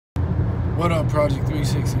What up, Project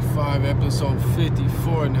 365, episode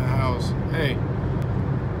 54 in the house. Hey,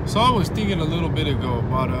 so I was thinking a little bit ago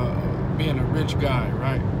about being a rich guy,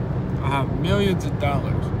 right? I have millions of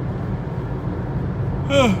dollars.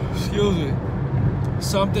 Excuse me.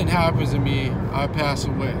 Something happens to me, I pass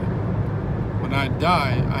away. When I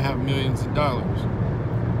die, I have millions of dollars.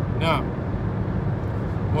 Now,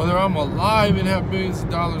 whether I'm alive and have millions of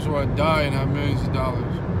dollars or I die and have millions of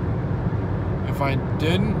dollars, if I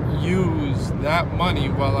didn't use that money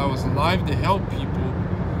while I was alive to help people,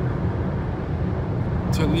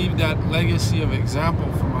 to leave that legacy of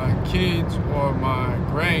example for my kids or my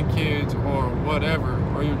grandkids or whatever,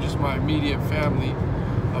 or even just my immediate family,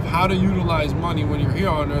 of how to utilize money when you're here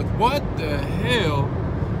on earth, what the hell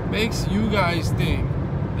makes you guys think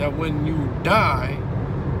that when you die,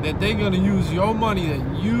 that they're gonna use your money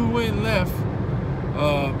that you ain't left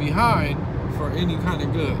behind for any kind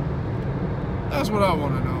of good? That's what I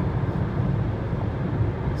want to know.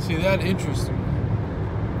 See, that interests me.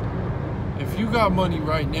 If you got money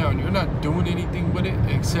right now and you're not doing anything with it,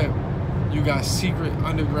 except you got secret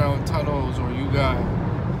underground tunnels, or you got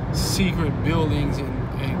secret buildings in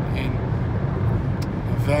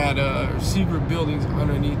Nevada, or secret buildings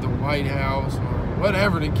underneath the White House, or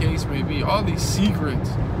whatever the case may be, all these secrets.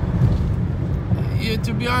 Yeah,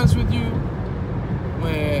 to be honest with you,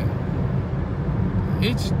 man,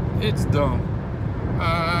 it's dumb.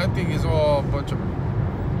 I think it's all a bunch of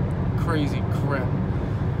crazy crap.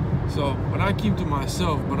 So, but I keep to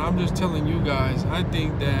myself. But I'm just telling you guys, I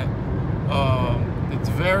think that it's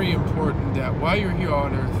very important that while you're here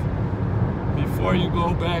on earth, before you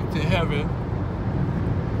go back to heaven,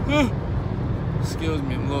 excuse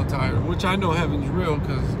me, I'm a little tired, which I know heaven's real,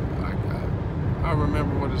 because I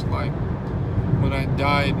remember what it's like when I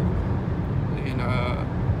died in a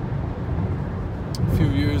few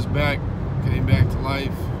years back. Came back to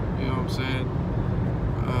life, you know what I'm saying?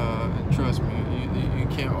 And trust me, you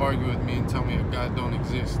can't argue with me and tell me that God don't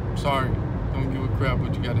exist. I'm sorry, don't give a crap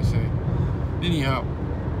what you gotta say. Anyhow,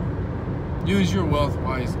 use your wealth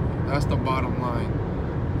wisely. That's the bottom line.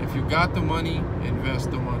 If you got the money, invest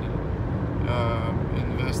the money.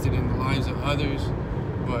 Invest it in the lives of others,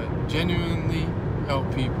 but genuinely help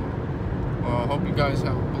people. I hope you guys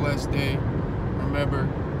have a blessed day. Remember,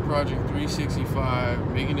 Project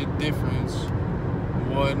 365, making a difference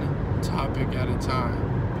one topic at a time.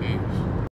 Peace.